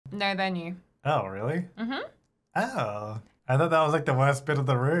No, they're new. Oh, really? Mm-hmm. Oh. I thought that was like the worst bit of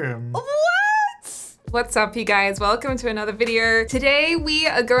the room. What? What's up, you guys? Welcome to another video. Today we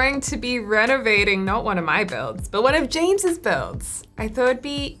are going to be renovating not one of my builds, but one of James's builds. I thought it'd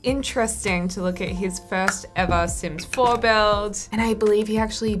be interesting to look at his first ever Sims 4 build. And I believe he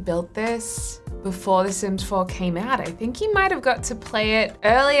actually built this before the Sims 4 came out. I think he might have got to play it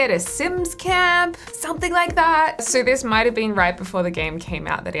early at a Sims camp, something like that. So this might have been right before the game came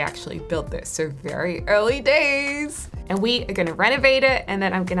out that he actually built this. So very early days. And we are gonna renovate it, and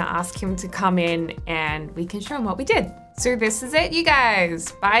then I'm gonna ask him to come in and we can show him what we did. So this is it, you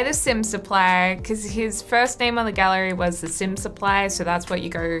guys. Buy the Sim Supply, because his first name on the gallery was the Sim Supply, so that's what you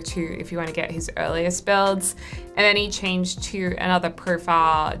go to if you want to get his earliest builds. And then he changed to another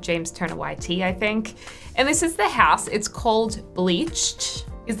profile, James Turner YT, I think. And this is the house. It's called Bleached.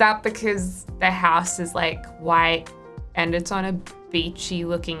 Is that because the house is like white and it's on a beachy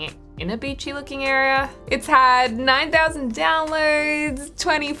looking area? It's had 9,000 downloads,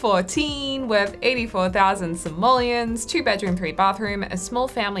 2014, worth 84,000 simoleons, 2-bedroom, 3-bathroom, a small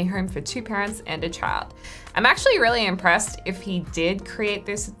family home for 2 parents and a child. I'm actually really impressed if he did create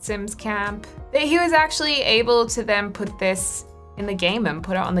this at Sims Camp, that he was actually able to then put this in the game and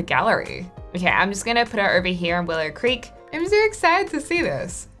put it on the gallery. Okay, I'm just gonna put it over here in Willow Creek. I'm so excited to see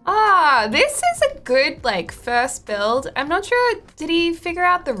this. Ah, this is a good like first build. I'm not sure, did he figure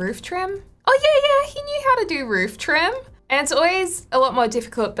out the roof trim? Oh yeah, he knew how to do roof trim. And it's always a lot more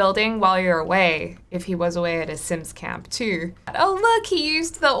difficult building while you're away, if he was away at a Sims camp too. Oh look, he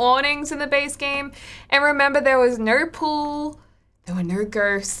used the awnings in the base game. And remember, there was no pool, there were no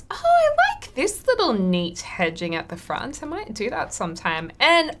ghosts. Oh, I like this little neat hedging at the front. I might do that sometime.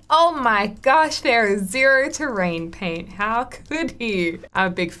 And oh my gosh, there is 0 terrain paint. How could he?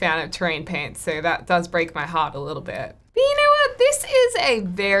 I'm a big fan of terrain paint, so that does break my heart a little bit. But you know what? This is a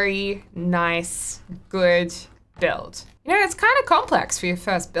very nice, good build. You know, it's kind of complex for your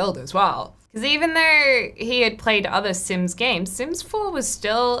first build as well. Because even though he had played other Sims games, Sims 4 was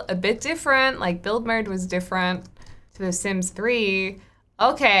still a bit different. Like build mode was different to the Sims 3.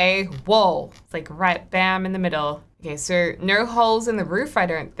 Okay, whoa, it's like right bam in the middle. Okay, so no holes in the roof, I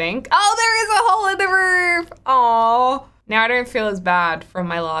don't think. Oh, there is a hole in the roof. Aww. Now I don't feel as bad from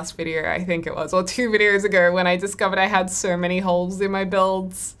my last video, I think it was, or 2 videos ago when I discovered I had so many holes in my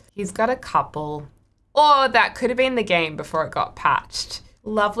builds. He's got a couple. Or that could have been the game before it got patched.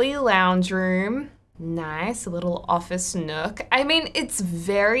 Lovely lounge room. Nice, a little office nook. I mean, it's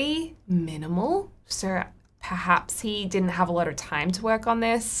very minimal, so perhaps he didn't have a lot of time to work on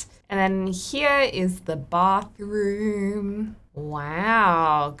this. And then here is the bathroom.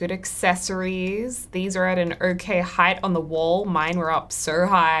 Wow, good accessories. These are at an okay height on the wall. Mine were up so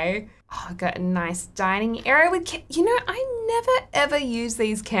high. Oh, I got a nice dining area with, you know, I never ever use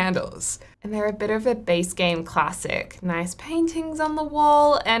these candles. And they're a bit of a base game classic. Nice paintings on the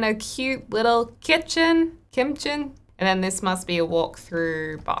wall and a cute little kitchen. And then this must be a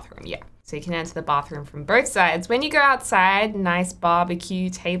walk-through bathroom, yeah. So you can enter the bathroom from both sides. When you go outside, nice barbecue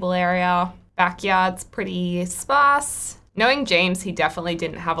table area. Backyard's pretty sparse. Knowing James, he definitely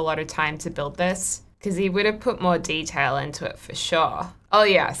didn't have a lot of time to build this because he would have put more detail into it for sure. Oh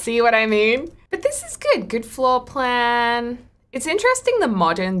yeah, see what I mean? But this is good, good floor plan. It's interesting, the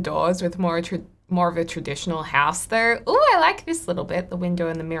modern doors with more of a traditional house though. Oh, I like this little bit, the window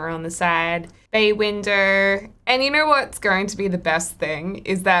and the mirror on the side. Bay window. And you know what's going to be the best thing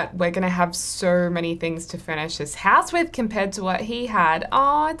is that we're gonna have so many things to finish this house with compared to what he had.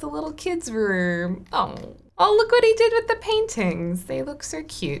 Oh, it's a little kid's room. Oh, look what he did with the paintings. They look so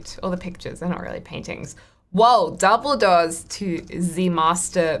cute. Or the pictures, they're not really paintings. Whoa, double doors to the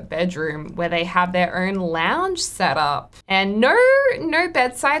master bedroom where they have their own lounge set up. And no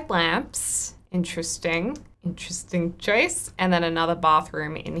bedside lamps. Interesting choice. And then another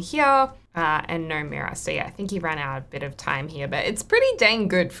bathroom in here and no mirror. So yeah, I think he ran out a bit of time here, but it's pretty dang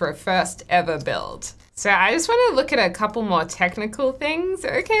good for a first ever build. So I just want to look at a couple more technical things.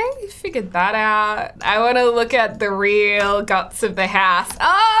 Okay, figured that out. I want to look at the real guts of the house.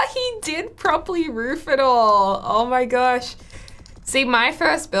 Ah, he did properly roof it all. Oh my gosh. See, my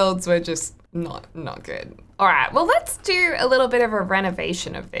first builds were just not good. All right, well, let's do a little bit of a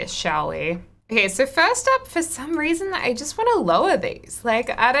renovation of this, shall we? Okay, so first up, for some reason, I just want to lower these. Like,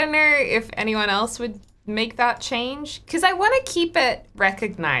 I don't know if anyone else would make that change because I want to keep it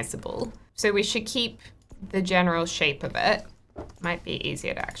recognizable. So we should keep the general shape of it. Might be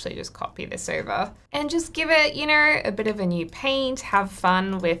easier to actually just copy this over and just give it, you know, a bit of a new paint, have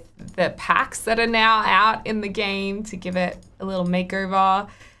fun with the packs that are now out in the game to give it a little makeover.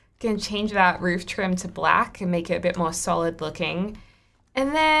 Can change that roof trim to black and make it a bit more solid looking.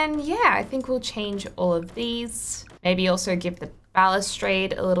 And then, yeah, I think we'll change all of these. Maybe also give the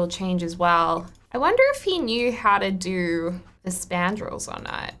balustrade a little change as well. I wonder if he knew how to do the spandrels or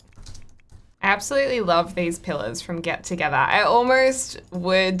not. I absolutely love these pillars from Get Together. I almost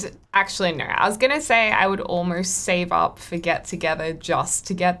would, actually no, I was gonna say I would almost save up for Get Together just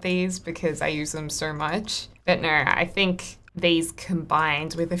to get these because I use them so much. But no, I think these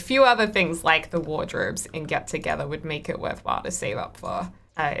combined with a few other things like the wardrobes in Get Together would make it worthwhile to save up for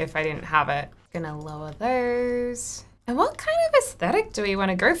if I didn't have it. Gonna lower those. And what kind of aesthetic do we want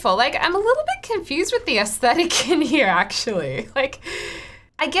to go for? Like, I'm a little bit confused with the aesthetic in here, actually. Like,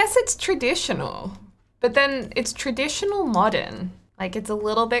 I guess it's traditional, but then it's traditional modern. Like, it's a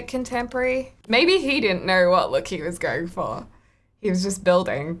little bit contemporary. Maybe he didn't know what look he was going for. He was just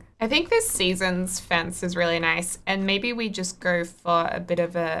building. I think this season's fence is really nice, and maybe we just go for a bit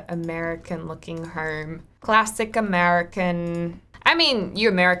of a American looking home. Classic American. I mean, you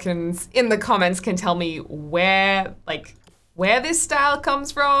Americans in the comments can tell me where this style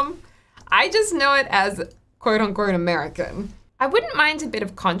comes from. I just know it as quote unquote American. I wouldn't mind a bit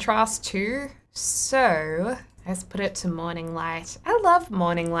of contrast too. So let's put it to morning light. I love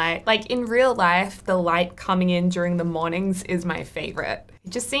morning light. Like in real life, the light coming in during the mornings is my favorite.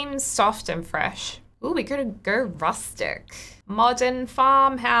 It just seems soft and fresh. Ooh, we could go rustic. Modern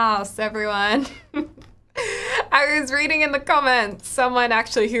farmhouse, everyone. I was reading in the comments, someone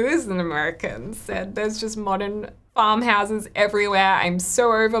actually who is an American said there's just modern farmhouses everywhere. I'm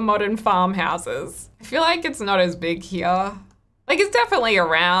so over modern farmhouses. I feel like it's not as big here. Like it's definitely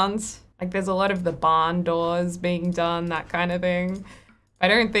around. Like there's a lot of the barn doors being done, that kind of thing. I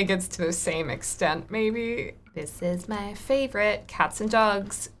don't think it's to the same extent, maybe. This is my favorite, cats and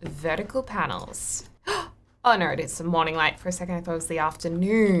dogs, vertical panels. Oh no, it is the morning light. For a second, I thought it was the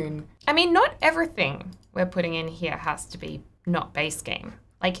afternoon. I mean, not everything we're putting in here has to be not base game.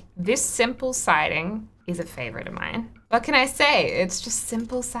 Like this simple siding is a favorite of mine. What can I say? It's just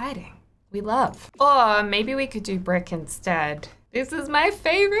simple siding. We love. Or maybe we could do brick instead. This is my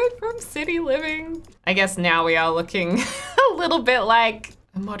favorite from City Living. I guess now we are looking a little bit like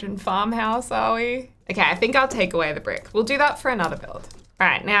a modern farmhouse, are we? Okay, I think I'll take away the brick. We'll do that for another build. All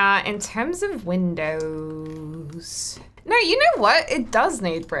right, now in terms of windows. No, you know what? It does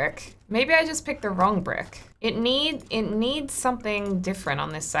need brick. Maybe I just picked the wrong brick. It needs something different on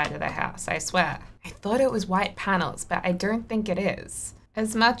this side of the house, I swear. I thought it was white panels, but I don't think it is.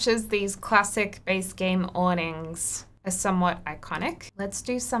 As much as these classic base game awnings are somewhat iconic, let's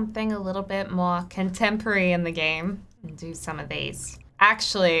do something a little bit more contemporary in the game and do some of these.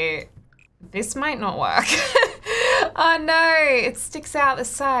 Actually, this might not work. Oh no, it sticks out the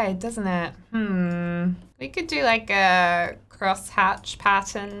side, doesn't it? We could do like a crosshatch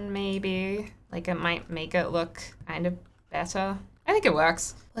pattern maybe. Like it might make it look kind of better. I think it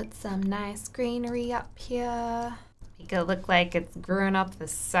works. Put some nice greenery up here. Make it look like it's grown up the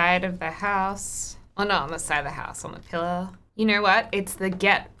side of the house. Oh, not on the side of the house, on the pillar. You know what? It's the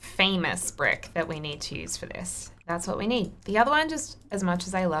Get Famous brick that we need to use for this. That's what we need. The other one, just as much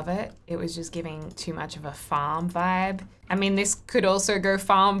as I love it, it was just giving too much of a farm vibe. I mean, this could also go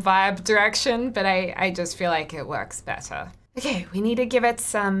farm vibe direction, but I just feel like it works better. Okay, we need to give it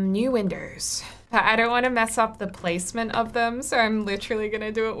some new windows. But I don't want to mess up the placement of them, so I'm literally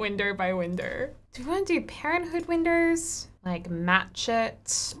gonna do it window by window. Do we want to do parenthood windows? Like match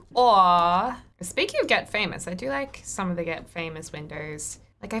it? Or, speaking of Get Famous, I do like some of the Get Famous windows.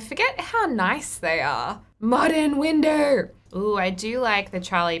 Like I forget how nice they are. Modern window. Ooh, I do like the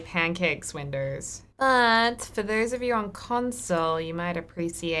Charlie Pancakes windows. But for those of you on console, you might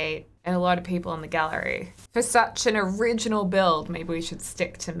appreciate, and a lot of people in the gallery, for such an original build, maybe we should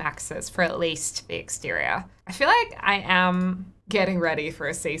stick to Max's for at least the exterior. I feel like I am getting ready for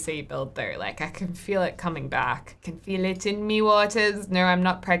a CC build though. Like I can feel it coming back. I can feel it in me waters. No, I'm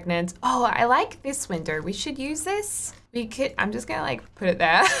not pregnant. Oh, I like this window. We should use this. We could, I'm just gonna like put it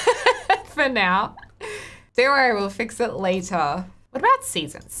there for now. Don't worry, we'll fix it later. What about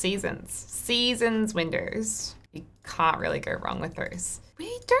seasons? Seasons windows. You can't really go wrong with those.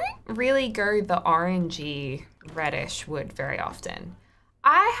 We don't really go the orangey reddish wood very often.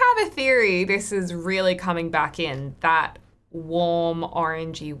 I have a theory this is really coming back in, that warm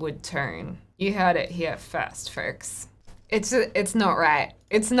orangey wood tone. You heard it here first, folks. It's not right.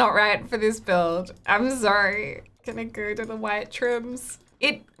 It's not right for this build. I'm sorry. Gonna go to the white trims.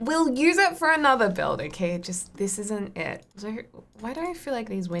 We'll use it for another build, okay? Just, this isn't it. So, why do I feel like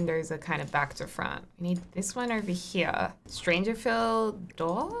these windows are kind of back to front? We need this one over here. Strangerfield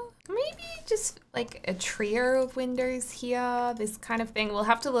door? Maybe just like a trio of windows here, this kind of thing. We'll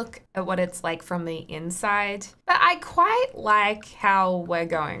have to look at what it's like from the inside. But I quite like how we're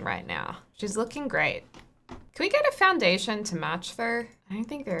going right now. She's looking great. Can we get a foundation to match though? I don't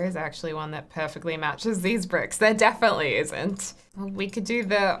think there is actually one that perfectly matches these bricks. There definitely isn't. Well, we could do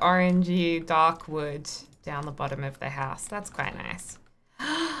the orangey dark wood down the bottom of the house. That's quite nice.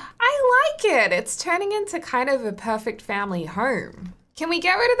 I like it. It's turning into kind of a perfect family home. Can we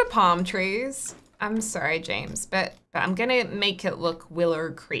get rid of the palm trees? I'm sorry, James, but I'm gonna make it look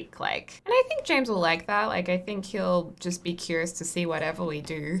Willow Creek-like. And I think James will like that. Like, I think he'll just be curious to see whatever we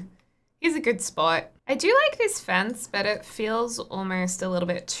do. He's a good spot. I do like this fence, but it feels almost a little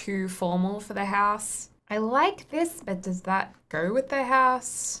bit too formal for the house. I like this, but does that go with the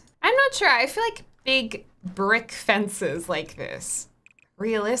house? I'm not sure. I feel like big brick fences like this,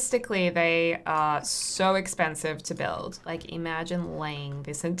 realistically, they are so expensive to build. Like, imagine laying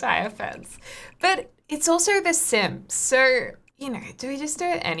this entire fence. But it's also The Sims, so, you know, do we just do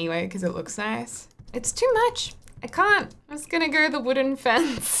it anyway because it looks nice? It's too much. I can't. I'm just gonna go the wooden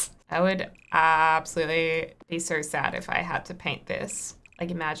fence. I would absolutely be so sad if I had to paint this.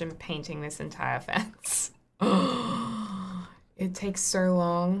 Like, imagine painting this entire fence. It takes so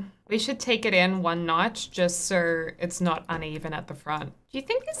long. We should take it in one notch just so it's not uneven at the front. Do you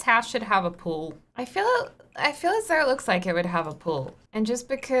think this house should have a pool? I feel as though it looks like it would have a pool. And just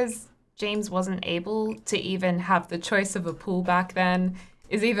because James wasn't able to even have the choice of a pool back then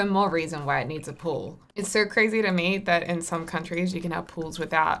is even more reason why it needs a pool. It's so crazy to me that in some countries you can have pools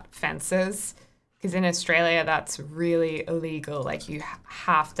without fences, because in Australia that's really illegal. Like, you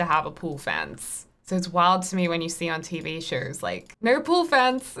have to have a pool fence. So it's wild to me when you see on TV shows, like, no pool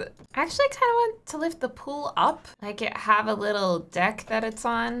fence. I actually kind of want to lift the pool up, like it have a little deck that it's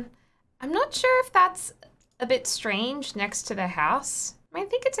on. I'm not sure if that's a bit strange next to the house. I mean, I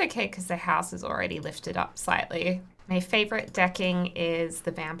think it's okay because the house is already lifted up slightly. My favorite decking is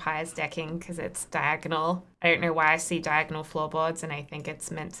the vampire's decking because it's diagonal. I don't know why I see diagonal floorboards, and I think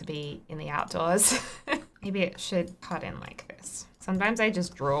it's meant to be in the outdoors. Maybe it should cut in like this. Sometimes I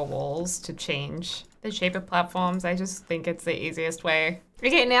just draw walls to change the shape of platforms. I just think it's the easiest way.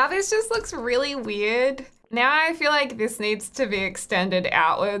 Okay, now this just looks really weird. Now I feel like this needs to be extended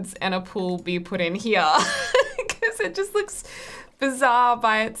outwards and a pool be put in here because it just looks bizarre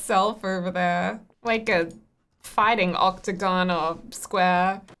by itself over there. Like a fighting octagon or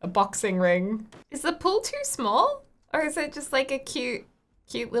square, a boxing ring. Is the pool too small? Or is it just like a cute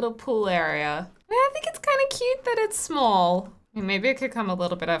little pool area? I mean, I think it's kind of cute that it's small. I mean, maybe it could come a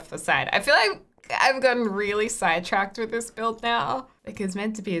little bit off the side. I feel like I've gotten really sidetracked with this build now. Like, it's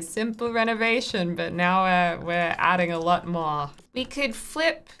meant to be a simple renovation, but now we're adding a lot more. We could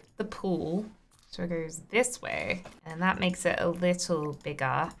flip the pool so it goes this way, and that makes it a little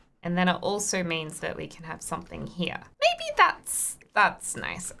bigger. And then it also means that we can have something here. Maybe that's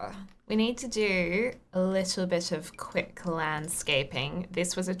nicer. We need to do a little bit of quick landscaping.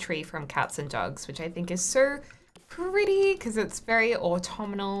 This was a tree from Cats and Dogs, which I think is so pretty because it's very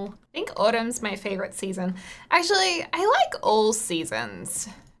autumnal. I think autumn's my favorite season. Actually, I like all seasons,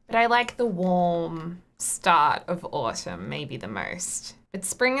 but I like the warm start of autumn maybe the most. But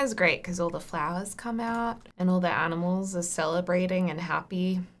spring is great because all the flowers come out and all the animals are celebrating and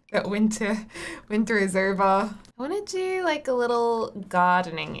happy that winter is over. I want to do like a little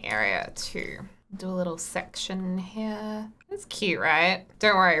gardening area too. Do a little section here. That's cute, right?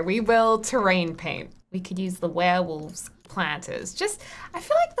 Don't worry, we will terrain paint. We could use the werewolves planters. I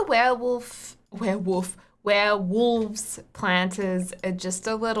feel like the werewolves planters are just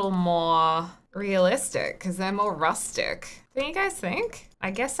a little more realistic because they're more rustic. Don't you guys think?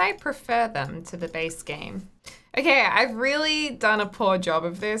 I guess I prefer them to the base game. Okay, I've really done a poor job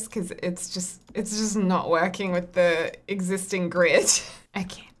of this because it's just not working with the existing grid.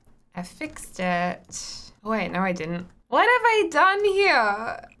 Okay, I fixed it. Oh wait, no I didn't. What have I done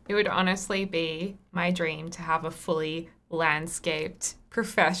here? It would honestly be my dream to have a fully landscaped,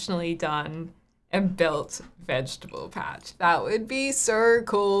 professionally done and built vegetable patch. That would be so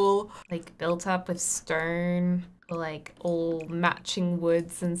cool. Like built up with stone, or like all matching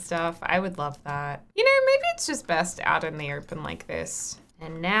woods and stuff. I would love that. You know, maybe it's just best out in the open like this.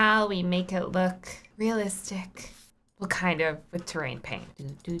 And now we make it look realistic. Well, kind of, with terrain paint.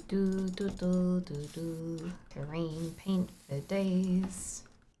 Terrain paint for days.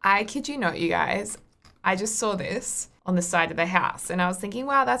 I kid you not, you guys. I just saw this on the side of the house and I was thinking,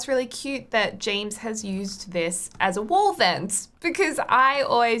 wow, that's really cute that James has used this as a wall vent, because I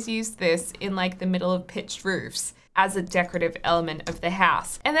always used this in like the middle of pitched roofs as a decorative element of the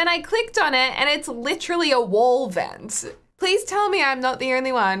house. And then I clicked on it and it's literally a wall vent. Please tell me I'm not the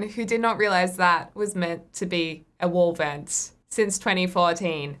only one who did not realize that was meant to be a wall vent since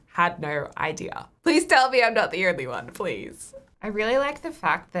 2014. Had no idea. Please tell me I'm not the only one, please. I really like the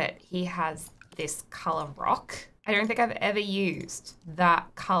fact that he has this color rock. I don't think I've ever used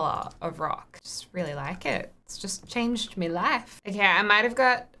that color of rock. Just really like it. It's just changed my life. Okay, I might have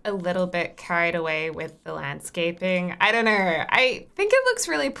got a little bit carried away with the landscaping. I don't know. I think it looks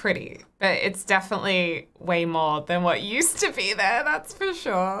really pretty, but it's definitely way more than what used to be there, that's for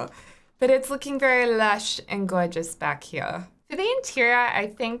sure. But it's looking very lush and gorgeous back here. For the interior, I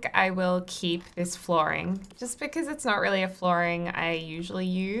think I will keep this flooring just because it's not really a flooring I usually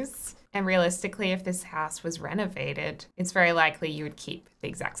use. And realistically, if this house was renovated, it's very likely you would keep the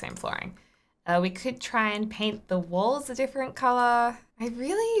exact same flooring. We could try and paint the walls a different color. I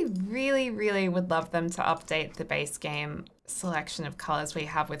really would love them to update the base game selection of colors we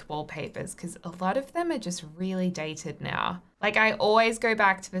have with wallpapers because a lot of them are just really dated now. Like I always go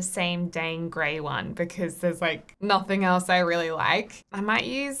back to the same dang gray one because there's like nothing else I really like.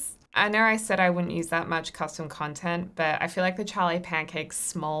 I know I said I wouldn't use that much custom content, but I feel like the Charlie Pancakes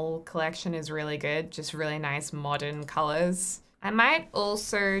small collection is really good. Just really nice modern colors. I might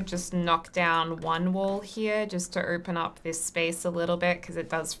also just knock down one wall here just to open up this space a little bit because it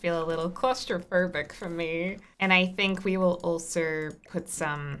does feel a little claustrophobic for me. And I think we will also put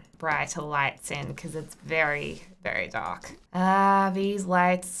some brighter lights in because it's very dark. These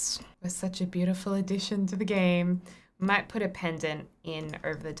lights were such a beautiful addition to the game. Might put a pendant in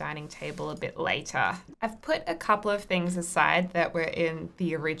over the dining table a bit later. I've put a couple of things aside that were in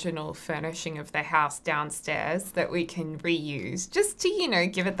the original furnishing of the house downstairs that we can reuse just to, you know,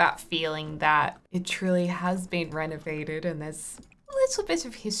 give it that feeling that it truly has been renovated and there's a little bit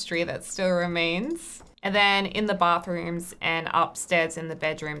of history that still remains. And then in the bathrooms and upstairs in the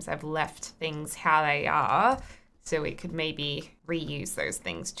bedrooms, I've left things how they are. So we could maybe reuse those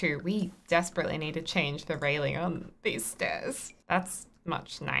things too. We desperately need to change the railing on these stairs. That's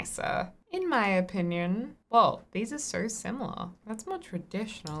much nicer, in my opinion. Whoa, these are so similar. That's more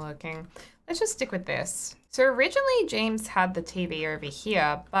traditional looking. Let's just stick with this. So originally James had the TV over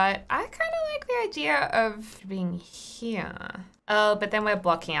here, but I kind of like the idea of being here. Oh, but then we're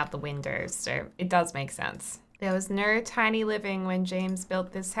blocking out the windows, so it does make sense. There was no tiny living when James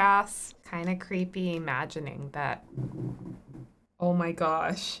built this house. Kind of creepy imagining that. Oh my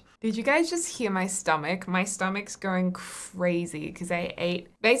gosh. Did you guys just hear my stomach? My stomach's going crazy because I ate.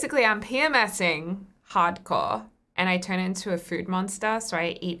 Basically, I'm PMSing hardcore and I turn into a food monster, so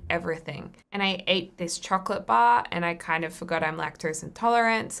I eat everything. And I ate this chocolate bar and I kind of forgot I'm lactose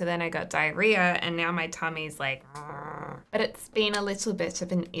intolerant, so then I got diarrhea and now my tummy's like, but it's been a little bit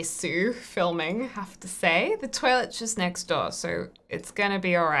of an issue filming, I have to say. The toilet's just next door, so it's gonna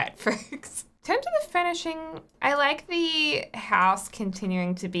be all right, folks. In terms of the furnishing, I like the house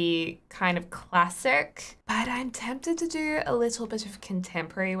continuing to be kind of classic, but I'm tempted to do a little bit of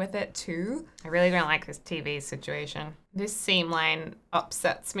contemporary with it too. I really don't like this TV situation. This seam line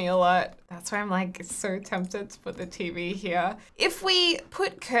upsets me a lot. That's why I'm like so tempted to put the TV here. If we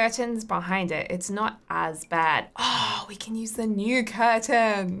put curtains behind it, it's not as bad. Oh, we can use the new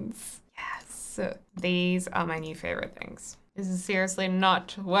curtains. Yes. These are my new favorite things. This is seriously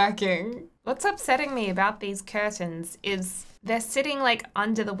not working. What's upsetting me about these curtains is they're sitting like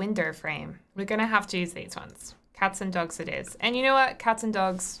under the window frame. We're gonna have to use these ones. Cats and dogs it is. And you know what? Cats and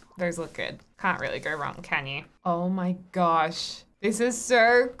dogs, those look good. Can't really go wrong, can you? Oh my gosh. This is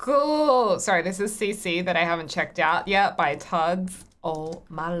so cool. Sorry, this is CC that I haven't checked out yet by Tuds. Oh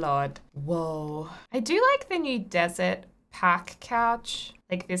my lord. Whoa. I do like the new desert pack couch.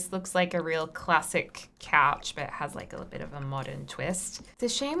 Like this looks like a real classic couch, but it has like a bit of a modern twist. It's a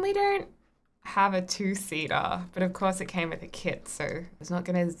shame we don't have a two-seater, but of course it came with a kit, so there's not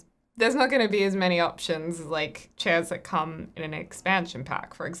gonna be as many options as like chairs that come in an expansion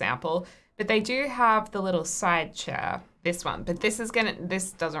pack, for example. But they do have the little side chair, this one, but this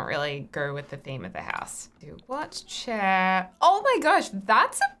doesn't really go with the theme of the house. What chair? Oh my gosh,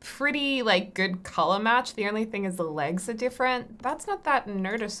 that's a pretty like good color match. The only thing is the legs are different. That's not that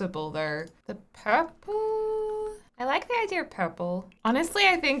noticeable though. The purple, I like the idea of purple. Honestly,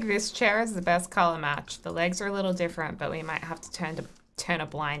 I think this chair is the best color match. The legs are a little different, but we might have to turn a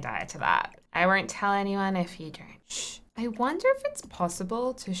blind eye to that. I won't tell anyone if you don't. Shh. I wonder if it's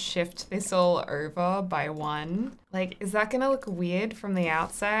possible to shift this all over by one. Like, is that gonna look weird from the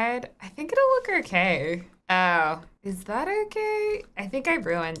outside? I think it'll look okay. Oh, is that okay? I think I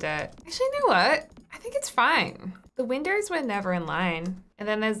ruined it. Actually, you know what? I think it's fine. The windows were never in line. And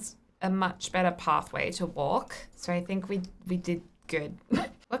then there's a much better pathway to walk. So I think we did good.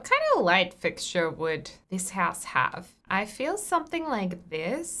 What kind of light fixture would this house have? I feel something like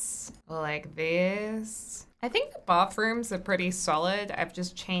this or like this. I think the bathrooms are pretty solid. I've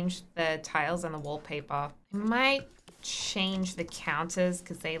just changed the tiles and the wallpaper. I might change the counters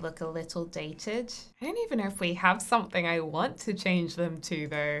because they look a little dated. I don't even know if we have something I want to change them to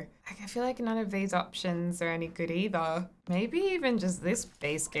though. Like, I feel like none of these options are any good either. Maybe even just this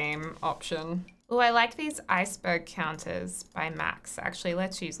base game option. Oh, I like these iceberg counters by Max. Actually,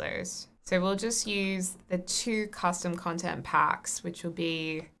 let's use those. So we'll just use the 2 custom content packs, which will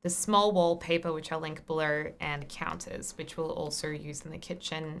be the small wallpaper, which I'll link below, and counters, which we'll also use in the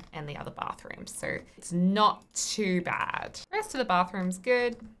kitchen and the other bathrooms. So it's not too bad. The rest of the bathroom's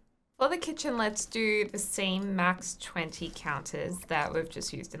good. For the kitchen, let's do the same max 20 counters that we've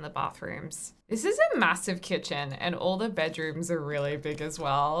just used in the bathrooms. This is a massive kitchen and all the bedrooms are really big as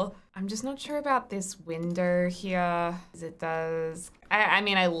well. I'm just not sure about this window here, as it does. I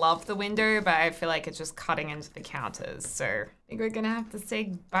mean, I love the window, but I feel like it's just cutting into the counters. So I think we're gonna have to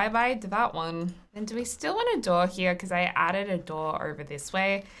say bye-bye to that one. And do we still want a door here? Because I added a door over this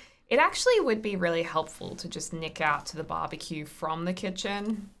way. It actually would be really helpful to just nick out to the barbecue from the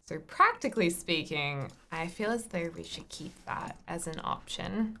kitchen. So practically speaking, I feel as though we should keep that as an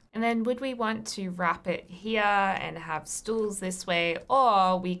option. And then would we want to wrap it here and have stools this way,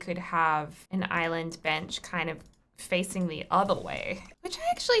 or we could have an island bench kind of facing the other way, which I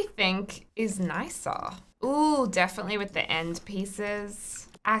actually think is nicer. Ooh, definitely with the end pieces.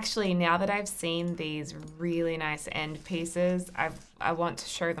 Actually, now that I've seen these really nice end pieces, I want to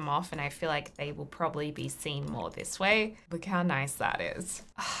show them off and I feel like they will probably be seen more this way. Look how nice that is.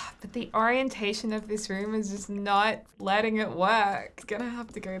 But the orientation of this room is just not letting it work. It's gonna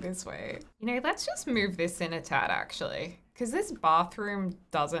have to go this way. You know, let's just move this in a tad actually. Because this bathroom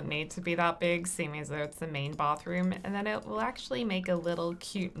doesn't need to be that big, seeing as though it's the main bathroom, and then it will actually make a little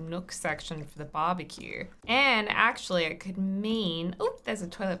cute nook section for the barbecue. And actually it could mean, oh, there's a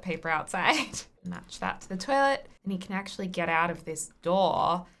toilet paper outside. Match that to the toilet, and you can actually get out of this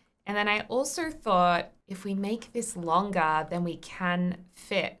door. And then I also thought if we make this longer, then we can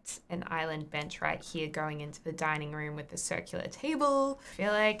fit an island bench right here going into the dining room with the circular table. I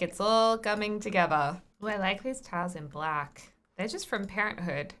feel like it's all coming together. Oh, I like these tiles in black. They're just from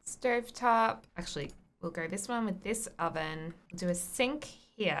Parenthood. Stovetop. Actually, we'll go this one with this oven. We'll do a sink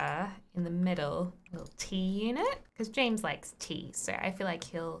here in the middle. A little tea unit. Because James likes tea, so I feel like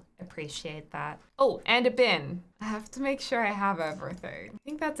he'll appreciate that. Oh, and a bin. I have to make sure I have everything. I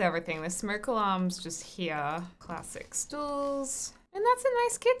think that's everything. The smoke alarm's just here. Classic stools. And that's a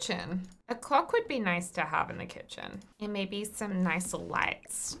nice kitchen. A clock would be nice to have in the kitchen. And maybe some nicer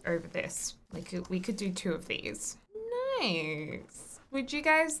lights over this. Like we could do 2 of these. Nice. Would you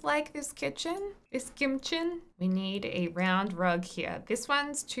guys like this kitchen? This kitchen? We need a round rug here. This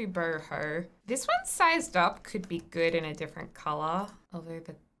one's too boho. This one sized up could be good in a different color. Although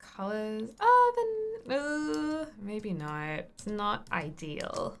the colors, maybe not. It's not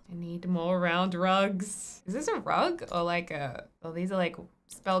ideal. I need more round rugs. Is this a rug or like a, oh, these are like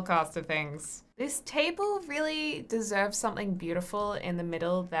spellcaster things. This table really deserves something beautiful in the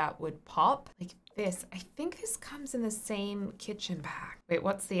middle that would pop. Like this. I think this comes in the same kitchen pack. Wait,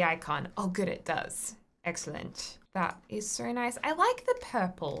 what's the icon? Oh, good, it does. Excellent. That is so nice. I like the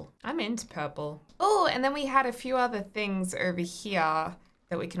purple. I'm into purple. Oh, and then we had a few other things over here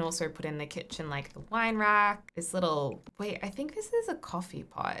that we can also put in the kitchen, like the wine rack, this little, wait, I think this is a coffee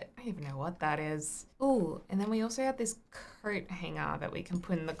pot. I don't even know what that is. Ooh, and then we also had this coat hanger that we can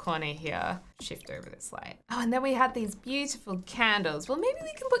put in the corner here. Shift over this light. Oh, and then we had these beautiful candles. Well, maybe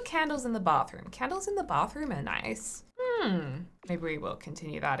we can put candles in the bathroom. Candles in the bathroom are nice. Maybe we will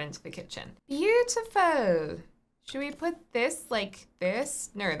continue that into the kitchen. Beautiful. Should we put this like this?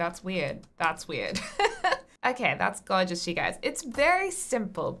 No, that's weird. That's weird. Okay, that's gorgeous, you guys. It's very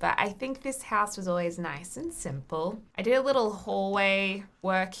simple, but I think this house was always nice and simple. I did a little hallway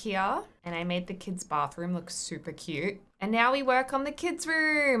work here, and I made the kids' bathroom look super cute. And now we work on the kids'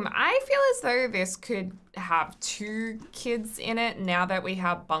 room. I feel as though this could have 2 kids in it now that we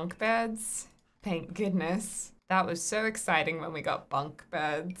have bunk beds. Thank goodness. That was so exciting when we got bunk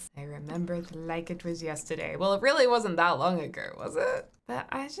beds. I remember it like it was yesterday. Well, it really wasn't that long ago, was it? But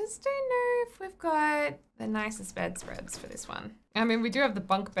I just don't know if we've got the nicest bedspreads for this one. I mean, we do have the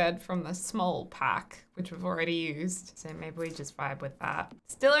bunk bed from the small pack, which we've already used. So maybe we just vibe with that.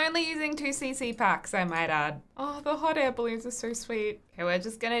 Still only using 2cc packs, I might add. Oh, the hot air balloons are so sweet. Okay, we're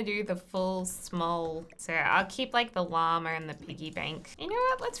just gonna do the full small. So I'll keep like the llama and the piggy bank. You know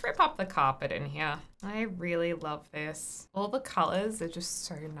what? Let's rip up the carpet in here. I really love this. All the colors are just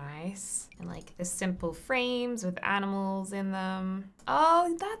so nice. And like the simple frames with animals in them. Oh,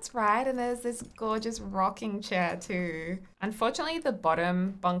 Oh, that's right. And there's this gorgeous rocking chair too. Unfortunately, the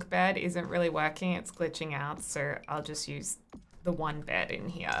bottom bunk bed isn't really working. It's glitching out. So I'll just use the one bed in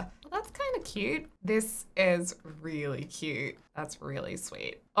here. Well, that's kind of cute. This is really cute. That's really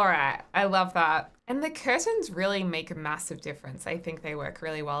sweet. All right, I love that. And the curtains really make a massive difference. I think they work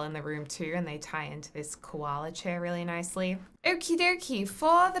really well in the room too, and they tie into this koala chair really nicely. Okie dokie,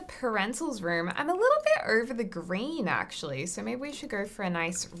 for the parentals room, I'm a little bit over the green actually, so maybe we should go for a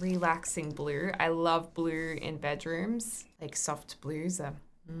nice relaxing blue. I love blue in bedrooms, like soft blues are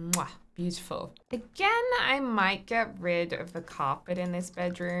mwah, beautiful. Again, I might get rid of the carpet in this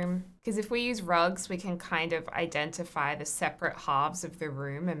bedroom because if we use rugs, we can kind of identify the separate halves of the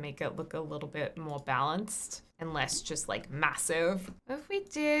room and make it look a little bit more balanced and less just like massive. If we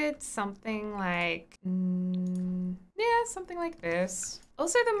did something like, yeah, something like this.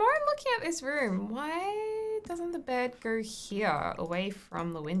 Also, the more I'm looking at this room, why doesn't the bed go here away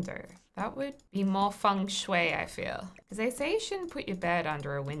from the window? That would be more feng shui, I feel. Because they say you shouldn't put your bed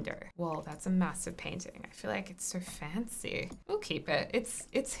under a window. Whoa, that's a massive painting. I feel like it's so fancy. We'll keep it.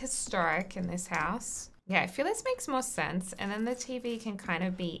 It's historic in this house. Yeah, I feel this makes more sense. And then the TV can kind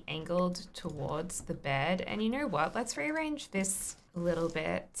of be angled towards the bed. And you know what? Let's rearrange this a little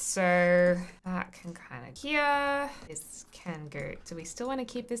bit. So that can kind of here. This can go. Do we still want to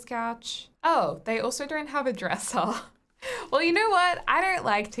keep this couch? Oh, they also don't have a dresser. Well, you know what? I don't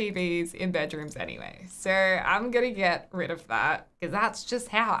like TVs in bedrooms anyway. So I'm going to get rid of that because that's just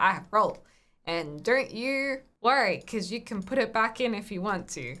how I roll. And don't you worry because you can put it back in if you want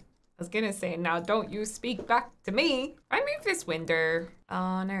to. I was going to say, now don't you speak back to me. I move this window.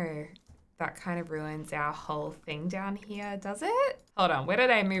 Oh no, that kind of ruins our whole thing down here, does it? Hold on, where did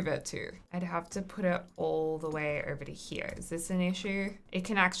I move it to? I'd have to put it all the way over to here. Is this an issue? It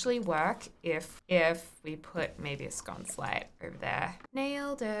can actually work if we put maybe a sconce light over there.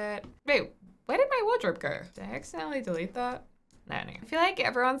 Nailed it. Wait, where did my wardrobe go? Did I accidentally delete that? No. I feel like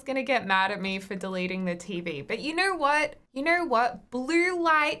everyone's gonna get mad at me for deleting the TV, but you know what? You know what? Blue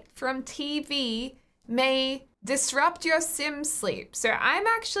light from TV may disrupt your sim sleep. So I'm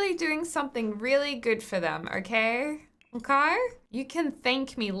actually doing something really good for them, okay? Okay? You can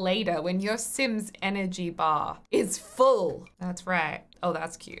thank me later when your Sim's energy bar is full. That's right. Oh,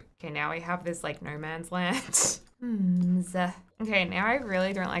 that's cute. Okay, now we have this like no man's land. Okay, now I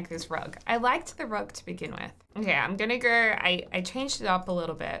really don't like this rug. I liked the rug to begin with. Okay, I'm gonna go, I changed it up a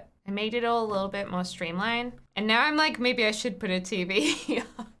little bit. I made it all a little bit more streamlined. And now I'm like, maybe I should put a TV here.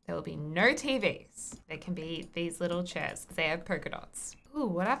 There will be no TVs. There can be these little chairs because they have polka dots. Ooh,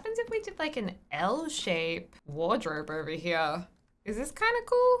 what happens if we did like an L-shape wardrobe over here? Is this kind of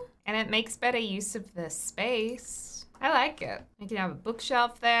cool? And it makes better use of the space. I like it. We can have a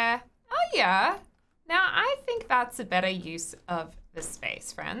bookshelf there. Oh yeah. Now I think that's a better use of the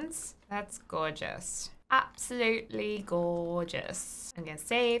space, friends. That's gorgeous. Absolutely gorgeous. I'm gonna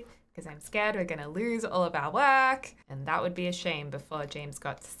save because I'm scared we're gonna lose all of our work and that would be a shame before James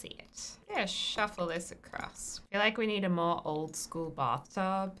got to see it. Yeah, shuffle this across. I feel like we need a more old school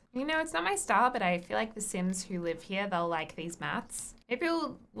bathtub. You know, it's not my style, but I feel like the Sims who live here, they'll like these mats. Maybe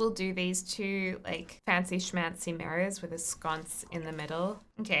we'll do these two like fancy schmancy mirrors with a sconce in the middle.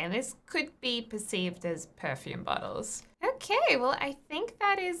 Okay, and this could be perceived as perfume bottles. Okay, well, I think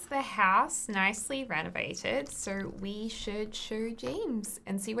that is the house nicely renovated. So we should show James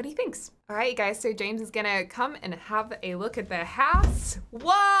and see what he thinks. All right, guys, so James is gonna come and have a look at the house.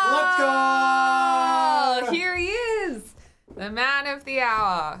 Whoa! Let's go! Here he is, the man of the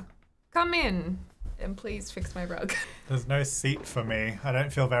hour. Come in and please fix my rug. There's no seat for me. I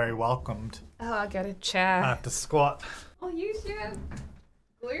don't feel very welcomed. Oh, I'll get a chair. I have to squat. I'll use your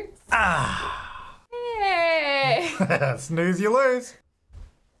glutes. Ah! Hey! Snooze, you lose.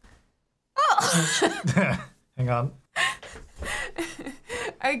 Oh! Hang on.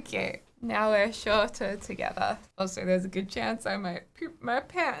 Okay, now we're shorter together. Also, there's a good chance I might poop my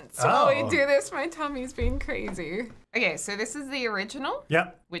pants while we do this. My tummy's been crazy. Okay, so this is the original.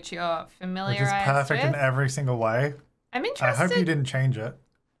 Yep. Which you're familiarized Which is perfect with. in every single way. I'm interested. I hope you didn't change it.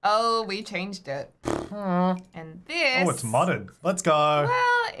 Oh, we changed it. And this. Oh, it's modded. Let's go.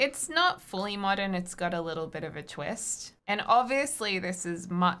 Well, it's not fully modern. It's got a little bit of a twist. And obviously, this is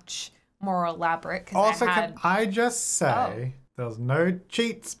much more elaborate. Also, can I just say, there was no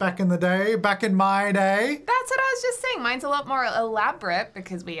cheats back in the day, back in my day. That's what I was just saying. Mine's a lot more elaborate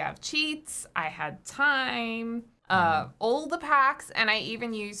because we have cheats. I had time. All the packs, and I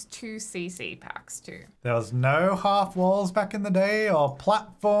even used 2 CC packs too. There was no half walls back in the day, or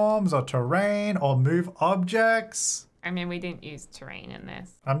platforms, or terrain, or move objects. I mean, we didn't use terrain in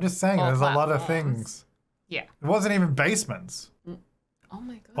this. I'm just saying, Or there's a lot of platforms. things. Yeah. It wasn't even basements. Oh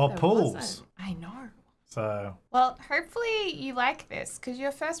my God. Or there pools. wasn't. I know. So. Well, hopefully you like this because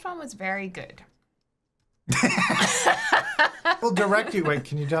your first one was very good. We'll direct you. Wait,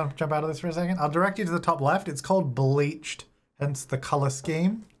 can you jump out of this for a second? I'll direct you to the top left. It's called bleached, hence the color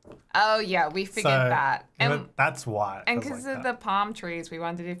scheme. Oh yeah, we figured that. And that's why. And because of the palm trees, we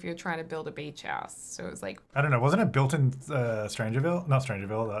wondered if you were trying to build a beach house. So it was like... I don't know. Wasn't it built in Strangerville? Not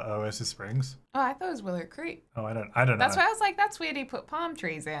Strangerville, the Oasis Springs. Oh, I thought it was Willow Creek. Oh, I don't know. That's why I was like, that's weird he put palm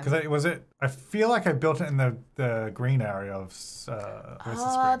trees in. Because I feel like I built it in the green area of Oasis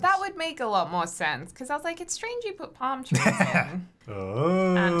Springs. That would make a lot more sense. Because I was like, it's strange you put palm trees in.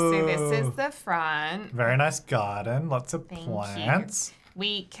 Oh. So this is the front. Very nice garden. Lots of Thank plants. You.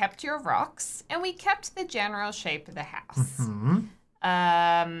 We kept your rocks and we kept the general shape of the house. Mm-hmm.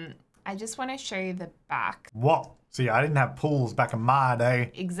 I just want to show you the back. Whoa. See, I didn't have pools back in my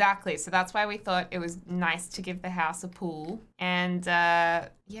day. Exactly. So that's why we thought it was nice to give the house a pool. And yeah,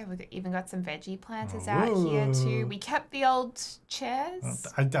 we even got some veggie planters out here too. We kept the old chairs.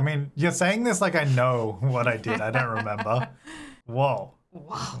 I mean, you're saying this like I know what I did. I don't remember. Whoa.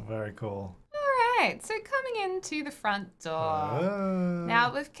 Wow. Very cool. Right, so coming into the front door.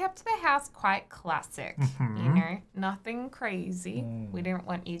 Now, we've kept the house quite classic, you know, nothing crazy. We didn't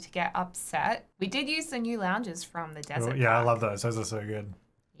want you to get upset. We did use the new lounges from the desert. Yeah, I love those. Those are so good.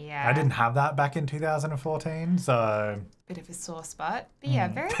 Yeah. I didn't have that back in 2014, so... Bit of a sore spot. But yeah,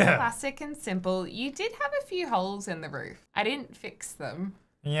 very classic and simple. You did have a few holes in the roof. I didn't fix them.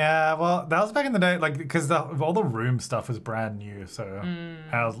 Yeah, well, that was back in the day, like, because all the room stuff was brand new, so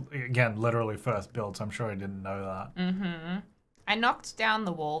I was, again, literally first built, so I'm sure I didn't know that. I knocked down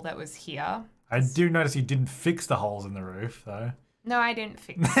the wall that was here. I do notice you didn't fix the holes in the roof, though. No, I didn't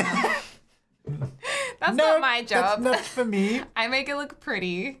fix them. That's not my job. That's not for me. I make it look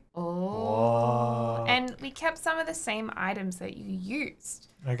pretty. Oh. And we kept some of the same items that you used.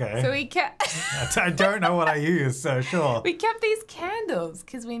 Okay. So we kept... I don't know what I use, so sure. We kept these candles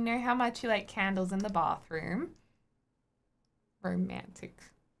because we know how much you like candles in the bathroom. Romantic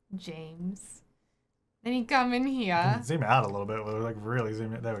James. Then you come in here. Zoom out a little bit. We're like really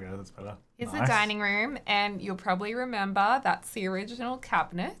zoom in. There we go. That's better. Here's the dining room, and you'll probably remember that's the original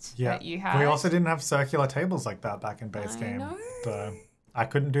cabinet that you had. We also didn't have circular tables like that back in base game. So I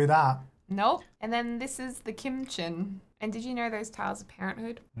couldn't do that. Nope. And then this is the kitchen. And did you know those tiles are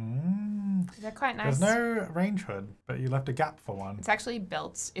Parenthood? They're quite nice. There's no range hood, but you left a gap for one. It's actually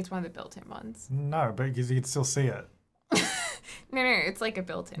built. It's one of the built-in ones. No, but because you could still see it. No, it's like a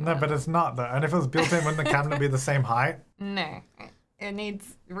built-in No, one. but it's not though. And if it was built-in, wouldn't the cabinet be the same height? No. It needs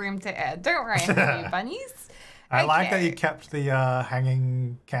room to add. Don't worry, you bunnies. I like that you kept the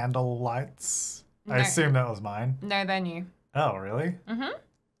hanging candle lights. No. I assume that was mine. No, they're new. Oh, really? Mm-hmm.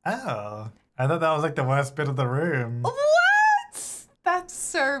 Oh. I thought that was like the worst bit of the room. What? That's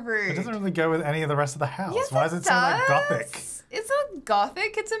so rude. It doesn't really go with any of the rest of the house. Yes, why is it so like gothic? It's not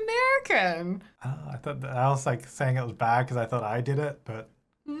gothic, it's American. Oh, I was like saying it was bad because I thought I did it, but...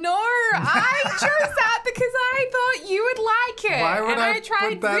 No, I chose that because I thought you would like it. Why would I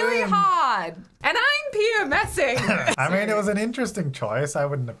tried put that really in? hard. And I'm PMSing. I mean, it was an interesting choice. I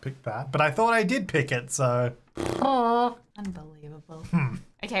wouldn't have picked that, but I thought I did pick it, so... Unbelievable.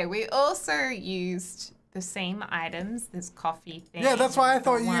 Okay, we also used the same items, this coffee thing. Yeah, that's why I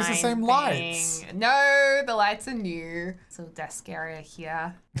thought you used the same lights. No, the lights are new. So desk area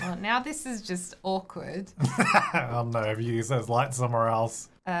here. Well, now this is just awkward. Oh no, have you used those lights somewhere else?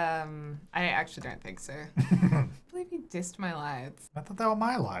 I actually don't think so. I believe you dissed my lights. I thought they were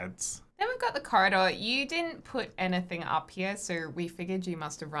my lights. Then we've got the corridor. You didn't put anything up here, so we figured you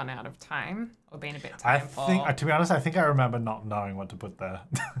must have run out of time or been a bit timeful. To be honest, I think I remember not knowing what to put there.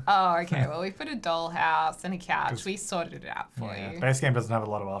 Oh, okay. Well, we put a dollhouse and a couch. We sorted it out for you. Base game doesn't have a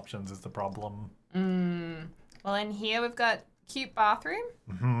lot of options is the problem. Well, in here we've got cute bathroom.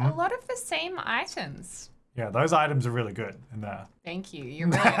 A lot of the same items. Yeah, those items are really good in there. Thank you. You're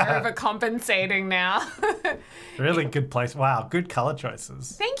really overcompensating now. Really good place. Wow, good color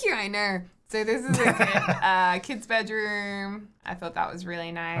choices. Thank you, I know. So this is a kid's bedroom. I thought that was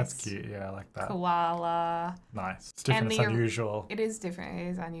really nice. That's cute. Yeah, I like that. Koala. Nice. It's different. It's unusual. It is different. It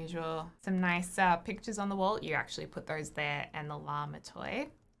is unusual. Some nice pictures on the wall. You actually put those there, and the llama toy.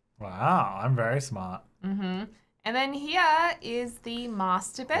 Wow, I'm very smart. And then here is the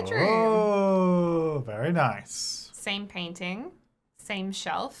master bedroom. Oh, very nice. Same painting, same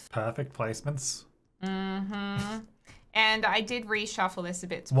shelf. Perfect placements. And I did reshuffle this a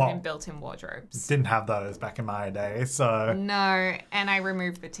bit to put in built-in wardrobes. Didn't have those back in my day, so... No, and I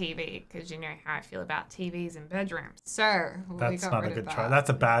removed the TV because you know how I feel about TVs in bedrooms. So that's not a good choice. That's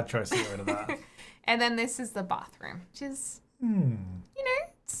a bad choice to get rid of that. And then this is the bathroom, which is You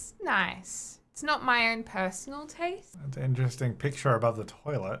know, it's nice. It's not my own personal taste. That's an interesting picture above the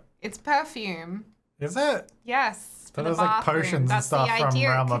toilet. It's perfume. Is it? Yes. So there's like potions and stuff from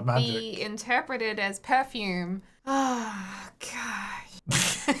Realm of Magic. It could be interpreted as perfume. Oh,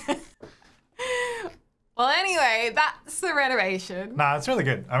 gosh. Well, anyway, that's the renovation. Nah, it's really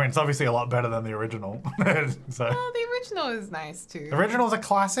good. I mean, it's obviously a lot better than the original. So. Well, the original is nice too. The original's a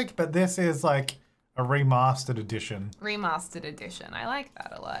classic, but this is like a remastered edition. Remastered edition. I like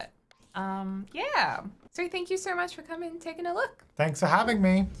that a lot. Yeah. So thank you so much for coming and taking a look. Thanks for having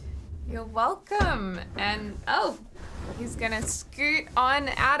me. You're welcome. And oh, he's gonna scoot on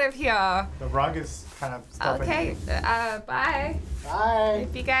out of here. The rug is kind of stopping. Okay. Bye. Bye.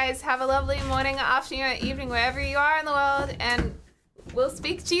 Hope you guys have a lovely morning, afternoon, or evening, wherever you are in the world, and we'll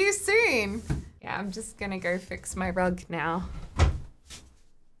speak to you soon. Yeah, I'm just gonna go fix my rug now.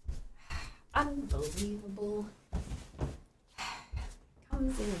 Unbelievable.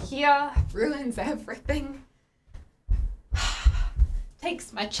 Comes in here, ruins everything.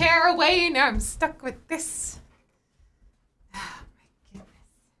 Takes my chair away, now I'm stuck with this.